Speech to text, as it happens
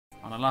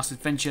On our last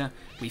adventure,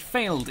 we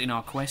failed in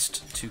our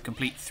quest to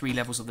complete 3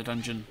 levels of the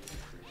dungeon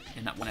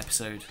in that one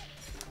episode.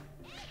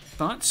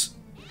 But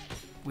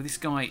with this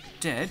guy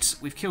dead,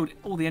 we've killed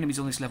all the enemies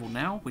on this level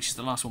now, which is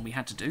the last one we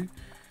had to do.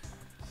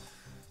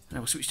 And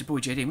we'll switch to Boy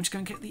JD and we'll just go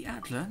and get the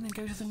Adler and then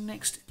go to the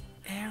next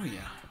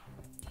area.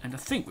 And I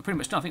think we're pretty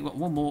much done. I think we've got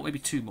 1 more, maybe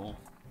 2 more.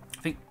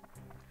 I think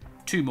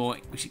 2 more,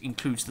 which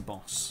includes the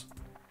boss.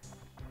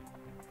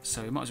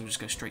 So we might as well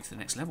just go straight to the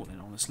next level then,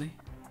 honestly.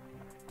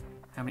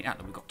 How many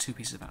Adler? We've got 2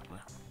 pieces of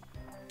Adler.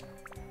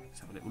 Let's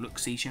have a little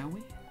look-see, shall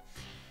we?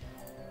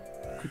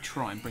 Could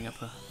try and bring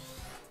up a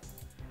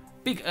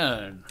big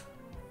urn.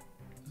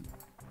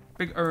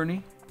 Big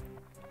Ernie.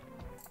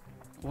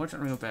 Why doesn't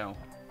it ring a bell?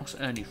 What's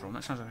Ernie from?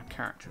 That sounds like a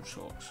character of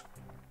sorts.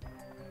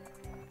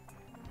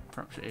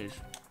 Perhaps it is.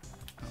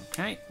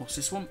 Okay, what's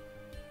this one?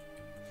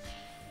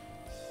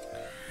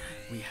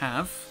 We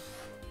have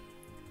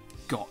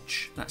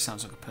Gotch. That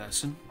sounds like a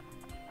person.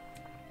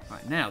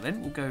 Right, now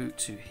then, we'll go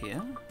to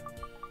here.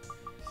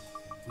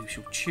 We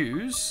shall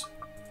choose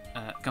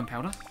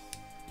gunpowder.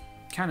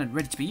 Cannon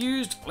ready to be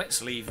used.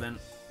 Let's leave then.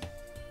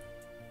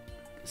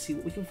 Let's see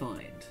what we can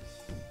find.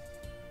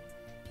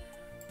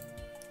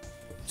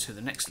 To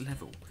the next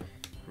level.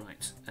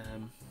 Right.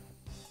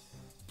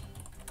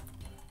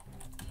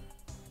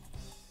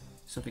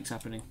 Something's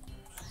happening.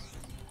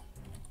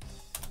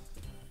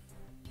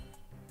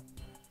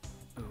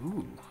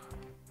 Ooh.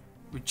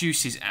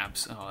 Reduces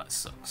abs. Oh, that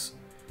sucks.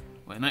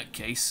 Well, in that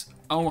case...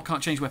 Oh, I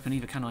can't change weapon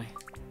either, can I?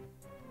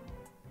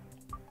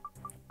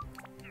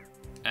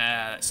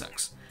 That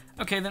sucks.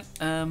 Okay,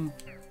 then.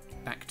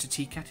 Back to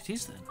T-Cat it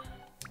is, then.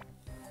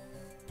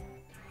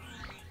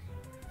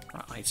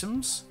 Right,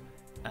 items.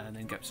 And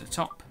then go to the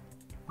top.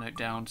 Note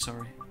down,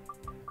 sorry.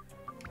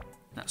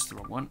 That's the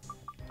wrong one.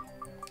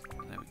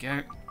 There we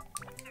go.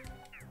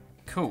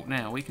 Cool,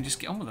 now we can just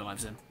get on with our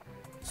lives then.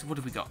 So what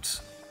have we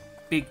got?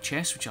 Big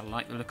chest, which I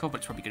like the look of, but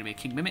it's probably going to be a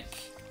king mimic.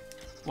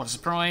 What a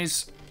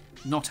surprise.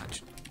 Not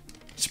actually.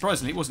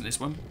 Surprisingly, it wasn't this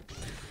one.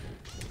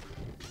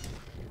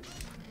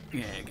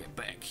 Yeah, get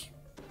back.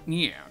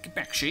 Yeah, get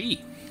back,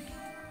 she.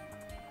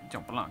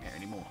 Don't belong here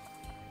anymore.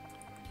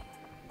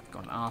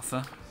 Got an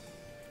Arthur.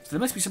 So there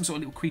must be some sort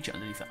of little creature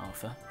underneath that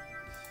Arthur.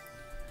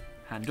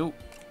 Handle.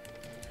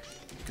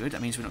 Good,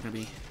 that means we're not going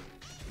to be...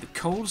 The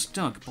coals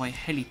dug by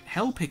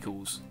Hell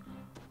Pickles.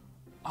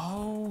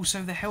 Oh,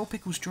 so the Hell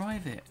Pickles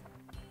drive it.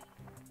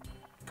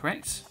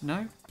 Correct?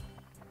 No?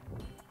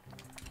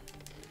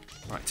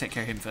 Right, take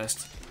care of him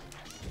first.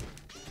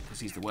 Because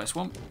he's the worst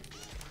one.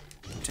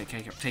 Take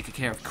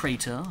care of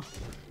Crater.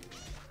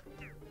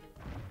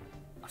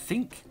 I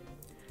think...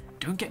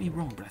 Don't get me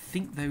wrong, but I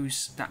think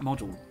that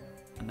model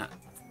and that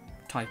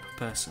type of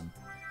person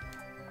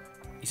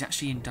is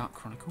actually in Dark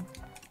Chronicle.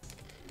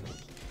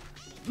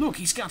 Look,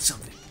 he's got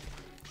something.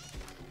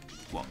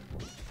 What?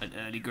 An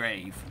early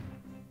grave.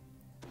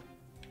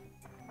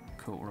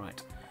 Cool,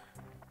 right.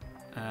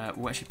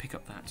 We'll actually pick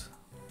up that.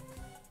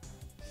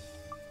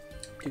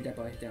 Keep that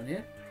by down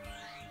here.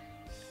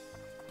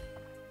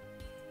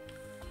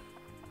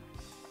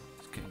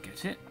 Let's go and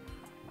get it.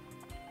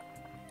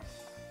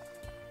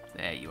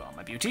 There you are,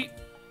 my beauty.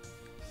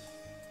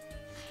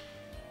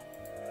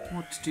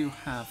 What do you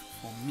have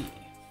for me?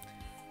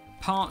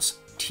 Parts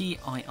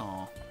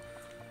TIR.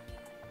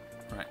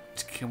 Right,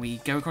 can we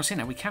go across here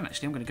now? We can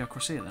actually. I'm going to go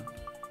across here then.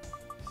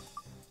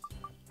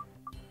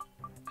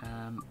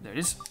 There it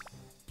is.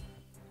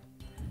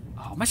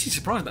 Oh, I'm actually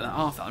surprised about that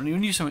Arthur. I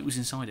knew something was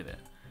inside of it.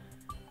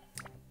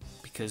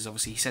 Because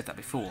obviously he said that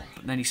before.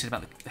 But then he said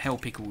about the Hell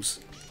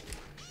Pickles.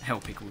 Hell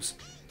Pickles.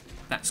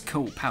 That's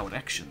cool powered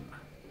action.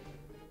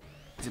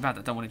 Is it bad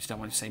that I don't want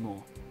him to say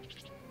more?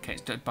 Okay,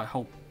 it's done by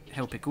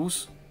Hell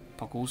Pickles.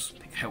 Pockles.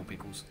 Hell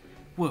Pickles.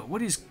 Whoa,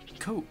 what is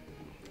cool?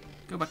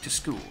 Go back to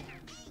school.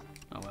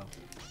 Oh well.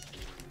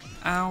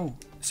 Ow!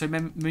 So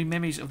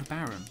memories of the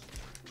Baron.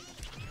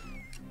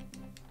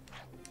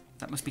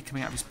 That must be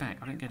coming out of his back.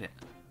 I don't get it.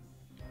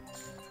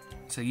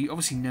 So you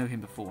obviously know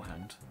him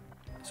beforehand.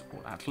 So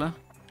Atla,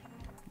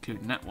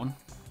 including that one.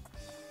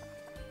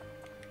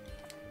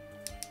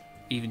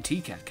 Even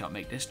T-Cat can't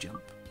make this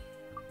jump.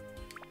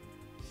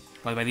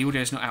 By the way, the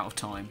audio's not out of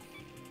time.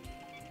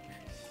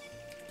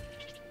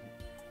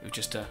 It was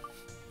just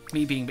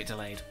me being a bit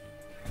delayed.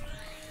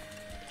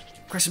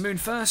 Crescent Moon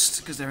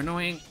first, because they're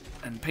annoying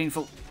and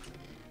painful.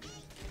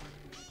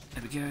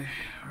 There we go.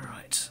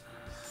 Alright.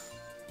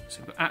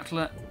 So we've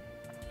got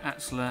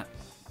Atla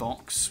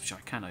box, which I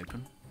can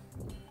open.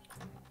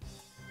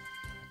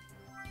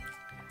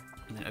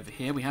 And then over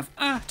here we have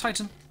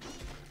Titan.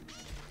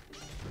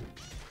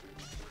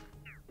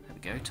 There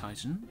we go,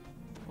 Titan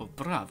of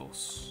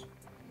Bravos.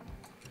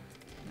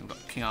 Then we've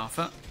got King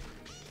Arthur,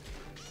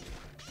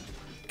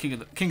 King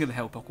of the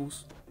Hell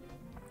Pockles.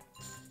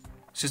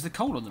 So is the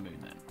coal on the moon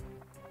then?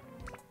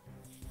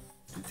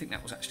 Didn't think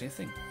that was actually a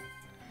thing.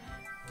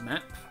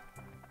 Map.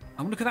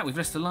 Oh, look at that. We've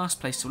left the last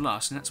place till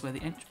last, and that's where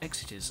the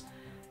exit is.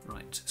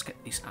 Right, let's get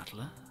this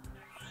Adler.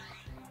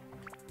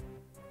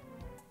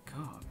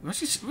 God, we're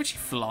actually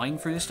flying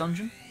through this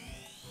dungeon.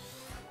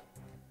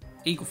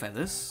 Eagle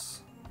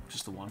feathers.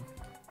 just the one.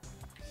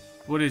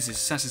 What is this?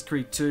 Assassin's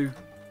Creed 2?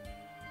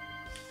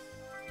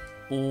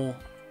 Or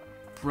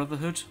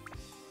Brotherhood?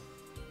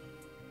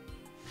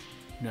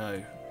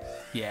 No.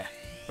 Yeah,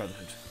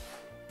 Brotherhood.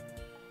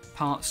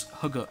 Parts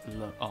Hugger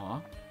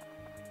R.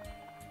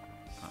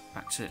 Right,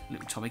 back to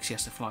little Tommy, because he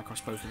has to fly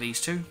across both of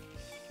these two.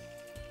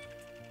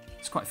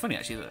 It's quite funny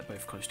actually that they're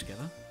both close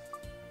together.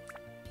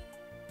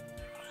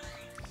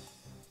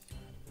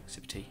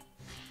 Sip of tea.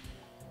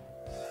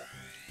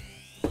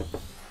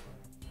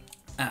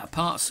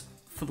 Parts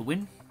for the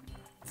win,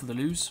 for the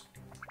lose.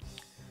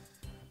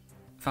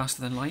 Faster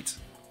than light.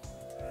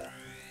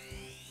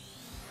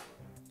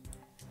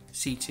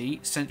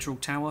 CT, Central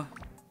Tower.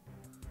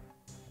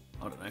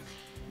 I don't know,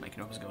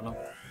 making up as I go along.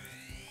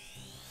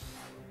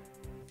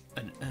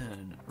 An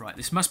urn. Right,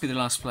 this must be the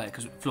last floor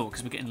because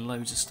we're getting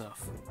loads of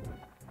stuff.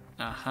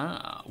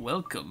 Aha,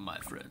 welcome my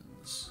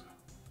friends.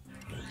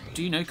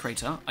 Do you know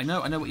Crater? I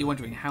know what you're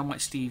wondering. How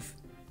might you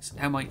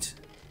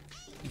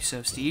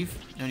serve Steve?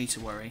 No need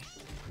to worry.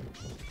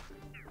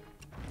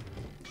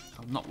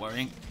 I'm not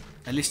worrying.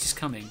 A list is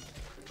coming.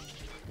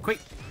 Quick!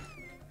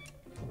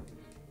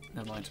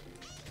 Never mind.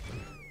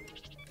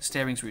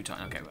 Steering's route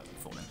time. Okay, well,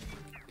 before then.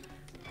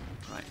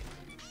 Right.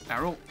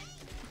 Barrel.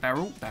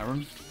 Barrel.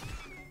 Baron.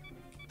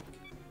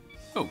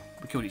 Oh,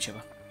 we killed each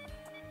other.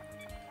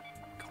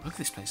 God, look at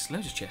this place.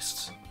 Loads of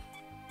chests.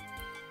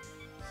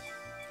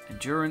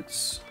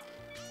 Endurance.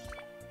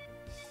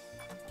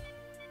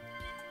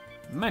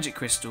 Magic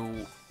crystal.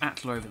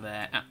 Atla over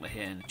there. Atla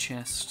here in the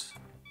chest.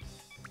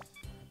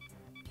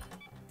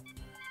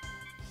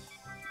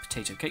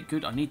 Potato cake.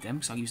 Good. I need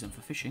them, so I'll use them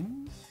for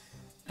fishing.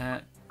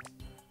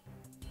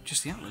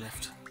 Just the Atla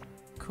left.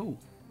 Cool.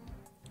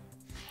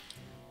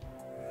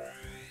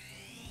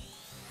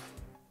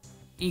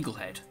 Eagle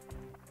head.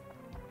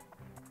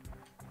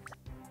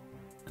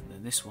 And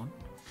then this one.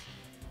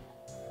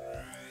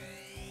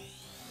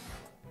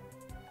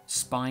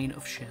 Spine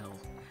of shell.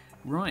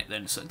 Right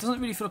then, so it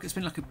doesn't really feel like it's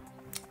been like a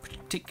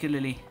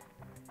particularly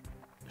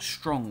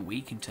strong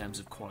week in terms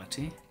of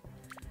quality.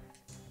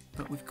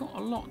 But we've got a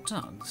lot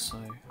done, so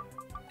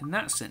in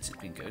that sense it's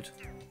been good.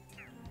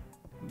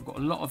 We've got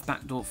a lot of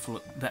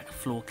back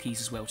floor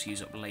keys as well to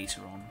use up later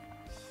on.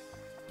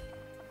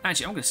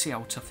 Actually, I'm going to see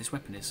how tough this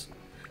weapon is.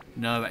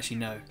 No, actually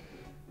no.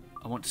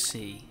 I want to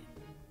see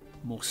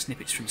more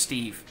snippets from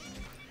Steve.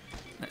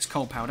 That's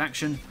coal-powered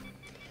action.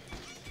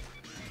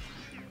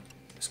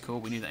 That's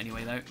cool, we knew that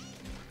anyway though.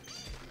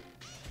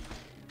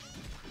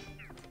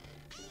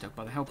 Dug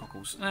by the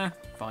hellpockles.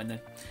 Fine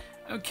then.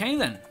 Okay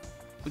then.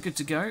 We're good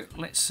to go.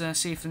 Let's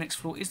see if the next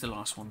floor is the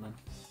last one then.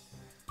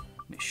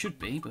 It should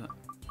be, but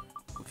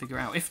we'll figure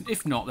it out.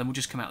 If not, then we'll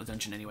just come out of the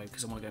dungeon anyway,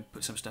 because I want to go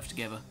put some stuff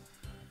together.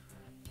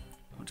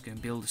 I want to go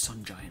and build a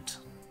sun giant.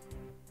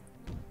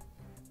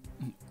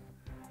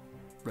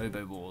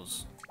 Robo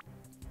Wars.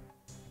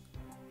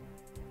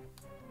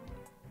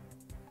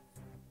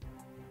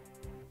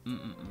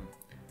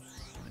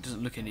 It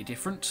doesn't look any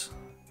different.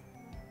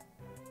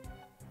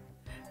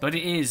 But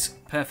it is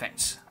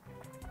perfect.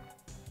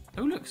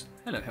 Oh, look.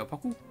 Hello,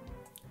 Hellpockle.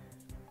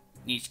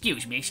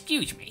 Excuse me.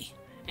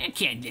 I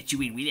can't let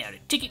you in without a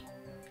ticket.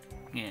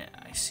 Yeah,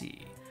 I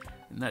see.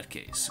 In that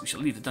case, we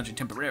shall leave the dungeon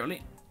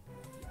temporarily.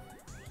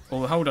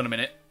 Oh, hold on a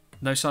minute.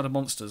 No sign of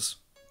monsters.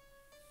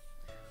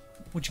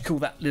 What'd you call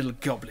that little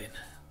goblin?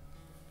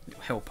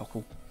 Little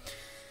Hellpockle.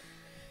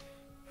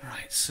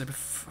 Right, so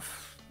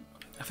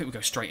I think we'll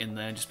go straight in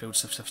there and just build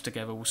some stuff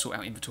together. We'll sort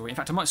out inventory. In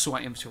fact, I might sort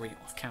out inventory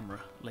off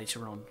camera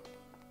later on.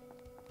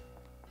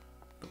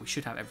 But we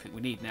should have everything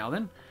we need now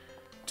then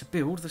to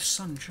build the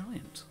Sun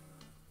Giant,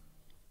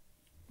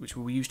 which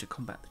we'll use to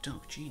combat the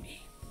Dark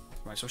Genie.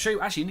 Right, so I'll show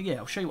you. Actually, yeah,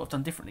 I'll show you what I've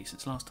done differently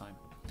since last time.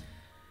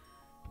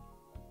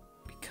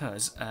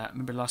 Because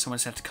remember last time I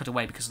just had to cut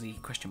away because of the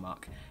question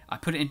mark. I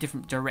put it in a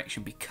different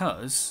direction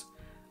because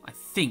I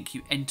think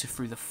you enter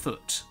through the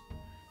foot.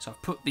 So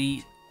I've put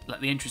the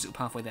entrance little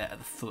pathway there at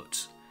the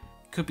foot.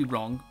 Could be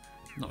wrong,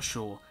 not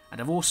sure. And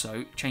I've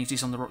also changed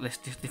this on the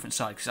different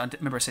side because I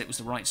remember I said it was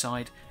the right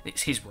side.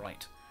 It's his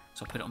right,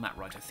 so I put it on that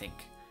right, I think.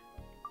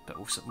 But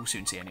we'll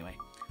soon see anyway.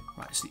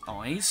 Right, it's the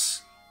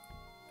eyes.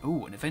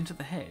 Ooh, an event at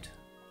the head.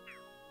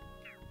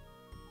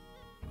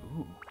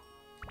 Ooh,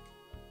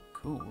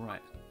 cool.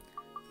 Right,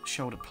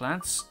 shoulder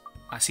plaids.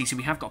 I see. So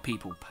we have got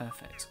people.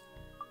 Perfect.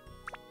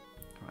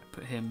 Right,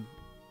 put him.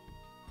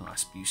 Oh,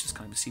 that's useless.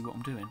 Can't even see what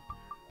I'm doing.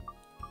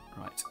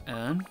 Right,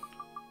 urn.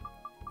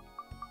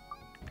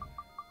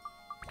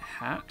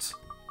 Hat,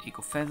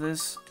 eagle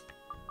feathers.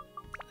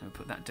 And we'll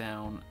put that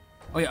down.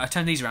 Oh yeah, I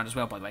turned these around as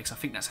well, by the way, because I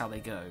think that's how they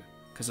go,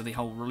 because of the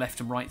whole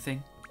left and right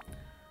thing.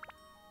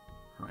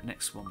 Right,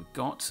 next one we've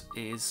got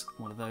is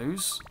one of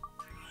those.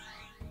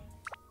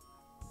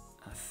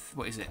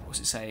 What is it? What's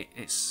it say?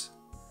 It's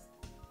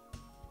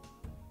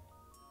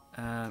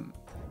Guardian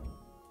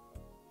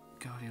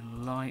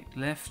Light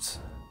left.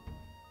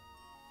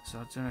 So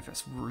I don't know if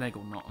that's leg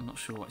or not. I'm not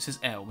sure. It says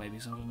L maybe,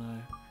 so I don't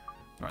know.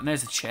 Right, and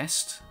there's the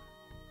chest.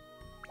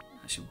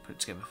 Actually, we'll put it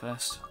together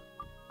first.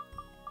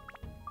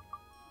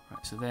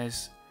 Right, so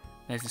there's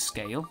the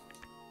scale.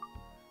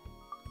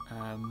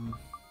 What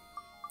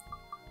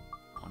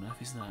on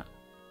earth is that?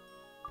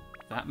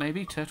 That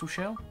maybe? Turtle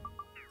shell?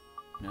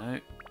 No.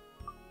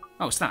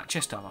 Oh, it's that.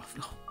 Chest armor.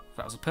 Oh,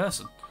 that was a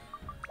person.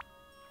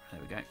 There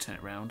we go. Turn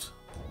it round.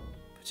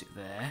 Put it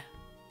there.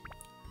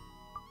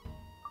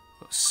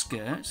 Got a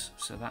skirt.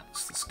 So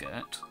that's the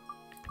skirt.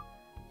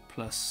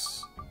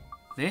 Plus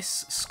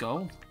this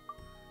skull.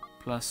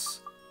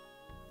 Plus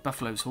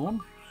buffalo's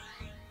horn.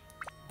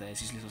 There's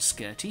his little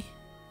skirty.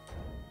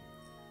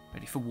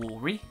 Ready for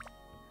Wary.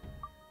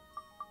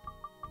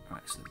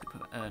 Right, so we can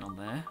put that urn on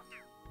there.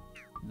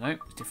 Nope,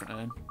 it's a different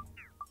urn.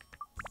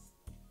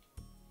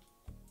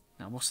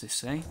 Now, what's this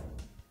say?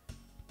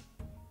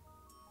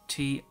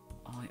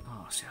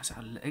 T-I-R. See, is that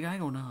a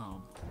leg or an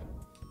arm?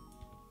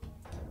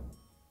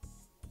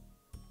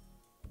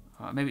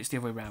 Alright, maybe it's the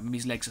other way around. Maybe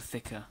his legs are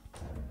thicker.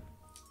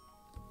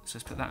 So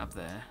let's put that up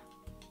there.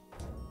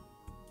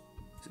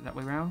 Is it that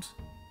way round?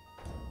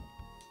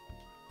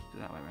 Is it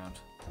that way round?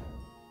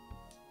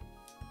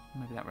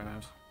 Maybe that way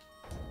round.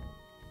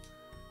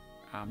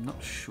 I'm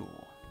not sure.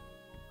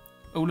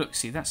 Oh, look,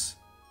 see, that's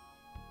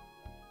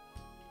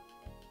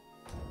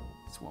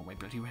one way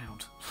bloody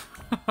round.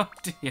 Oh,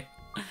 dear.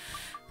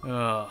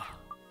 Oh,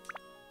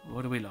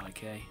 what do we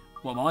like, eh?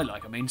 What am I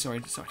like? I mean, sorry,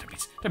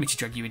 don't mean to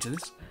drag you into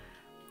this.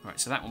 Right,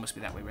 so that one must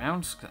be that way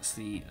round. That's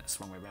the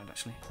wrong way round,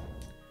 actually.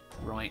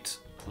 Right,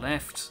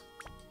 left.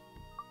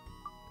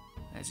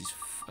 There's his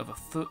other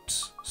foot.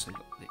 So we've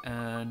got the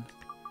urn,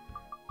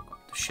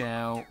 got the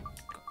shell,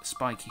 got the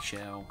spiky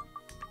shell.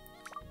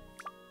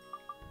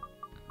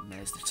 And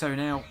there's the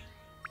toenail.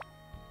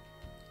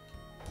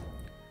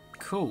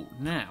 Cool,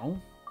 now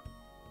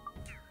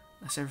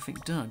that's everything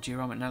done.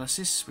 Diorama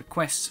analysis.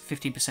 Requests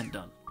 15%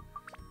 done.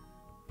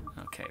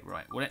 Okay,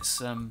 right. Well,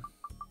 let's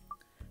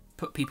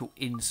put people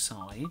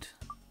inside.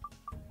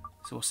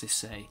 So what's this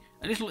say?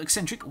 A little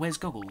eccentric wears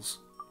goggles.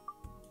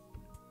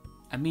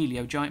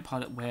 Emilio, giant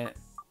pilot, wear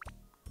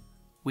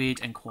weird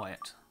and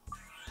quiet.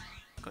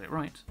 Got it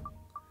right.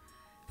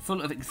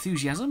 Full of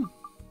enthusiasm.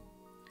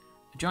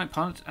 A giant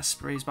pilot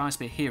aspires to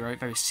be a hero,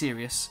 very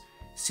serious,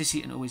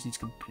 sissy and always needs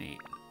company.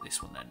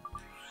 This one then.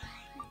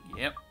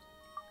 Yep.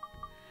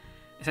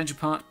 Essential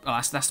part. Oh,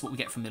 that's what we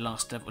get from the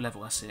last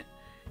level. That's it.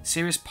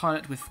 Serious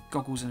pilot with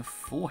goggles and a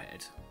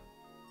forehead.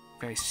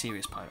 Very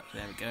serious pilot.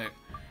 There we go.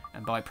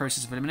 And by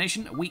process of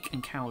elimination, weak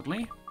and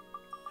cowardly.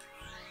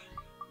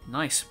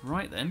 Nice.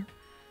 Right then.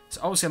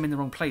 So obviously I'm in the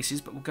wrong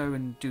places, but we'll go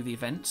and do the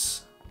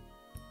events.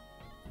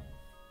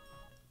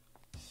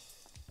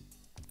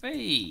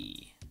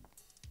 Hey.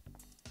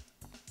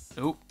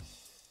 Oh.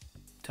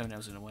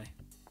 Toenails in a way.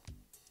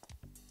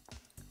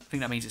 I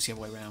think that means it's the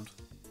other way around.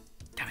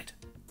 Damn it.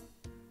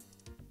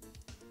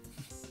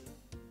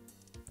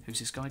 Who's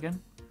this guy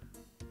again?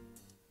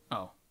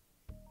 Oh.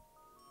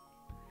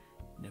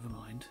 Never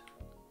mind.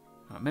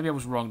 Right, maybe I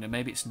was wrong then.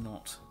 Maybe it's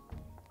not.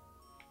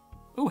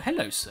 Oh,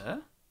 hello,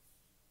 sir.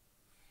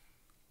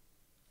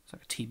 It's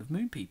like a team of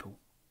moon people.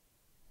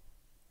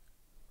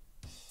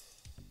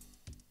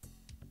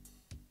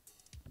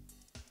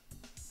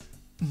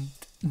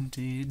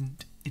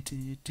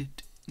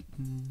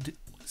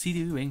 What's he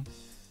doing?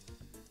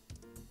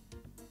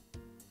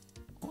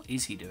 What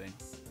is he doing?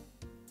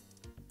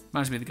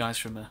 Reminds me of the guys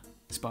from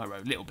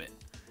Spyro, a little bit.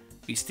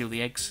 We steal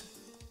the eggs.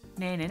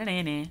 Nah, nah,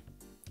 nah, nah, nah.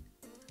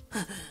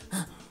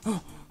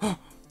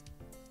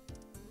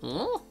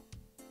 Oh?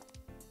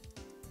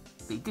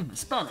 They didn't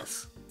spot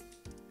us.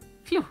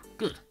 Phew,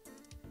 good.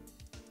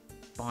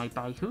 By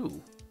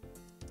who?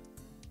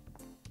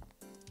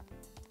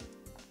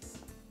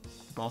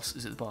 The boss?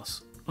 Is it the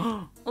boss?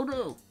 Oh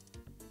no!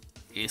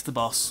 It's the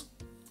boss.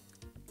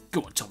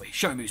 Go on, Tommy,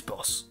 show him who's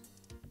boss.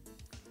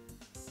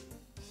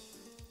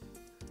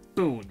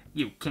 Boone,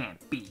 you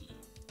can't be.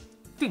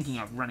 Thinking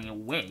of running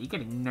away,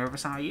 getting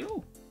nervous, are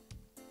you?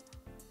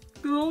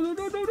 No,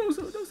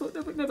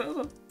 never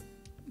ever.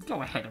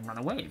 Go ahead and run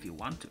away if you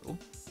want to.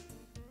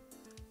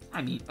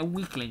 I mean, a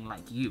weakling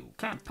like you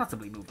can't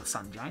possibly move the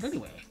sun giant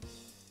anyway.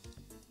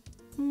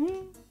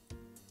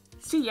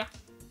 See ya.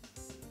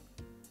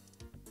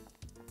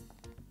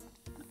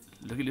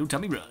 Look at little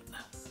Tommy run.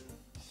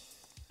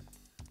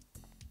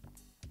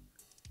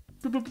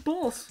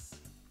 Boss,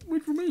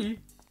 wait for me.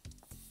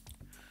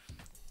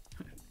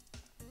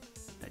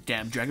 That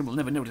damn dragon will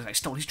never notice I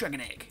stole his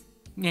dragon egg.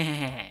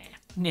 Nah.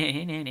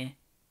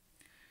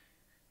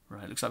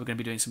 Right, looks like we're going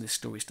to be doing some of this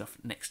story stuff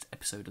next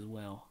episode as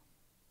well.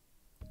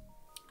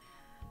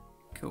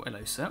 Cool,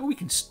 hello sir. Oh, we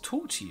can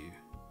talk to you.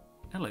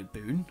 Hello,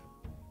 Boone.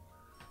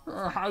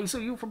 Hi, so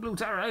you from Blue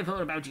Tower? I've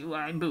heard about you.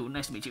 I'm Boone.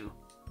 Nice to meet you.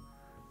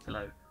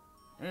 Hello.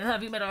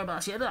 Have you met our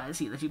boss yet? I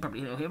see that you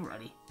probably know him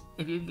already.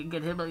 If you can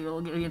get him,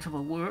 you'll get into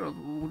a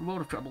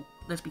world of trouble.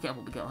 Let's be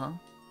careful, Miguel, huh?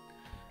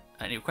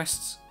 Any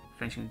requests?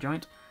 Finishing the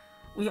giant.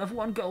 We have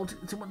one goal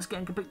to once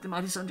again complete the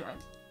mighty sun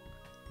giant.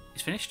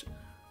 It's finished?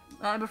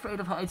 I'm afraid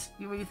of heights.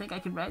 You really think I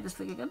can ride this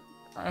thing again?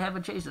 I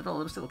haven't changed at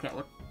all. I'm still a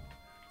coward.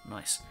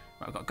 Nice.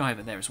 Right, I've got a guy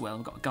over there as well.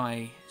 I've got a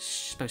guy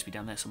supposed to be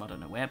down there, so I don't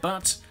know where.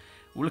 But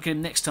we'll look at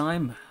him next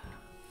time.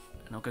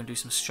 And I'll go and do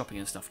some shopping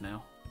and stuff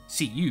now.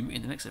 See you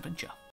in the next adventure.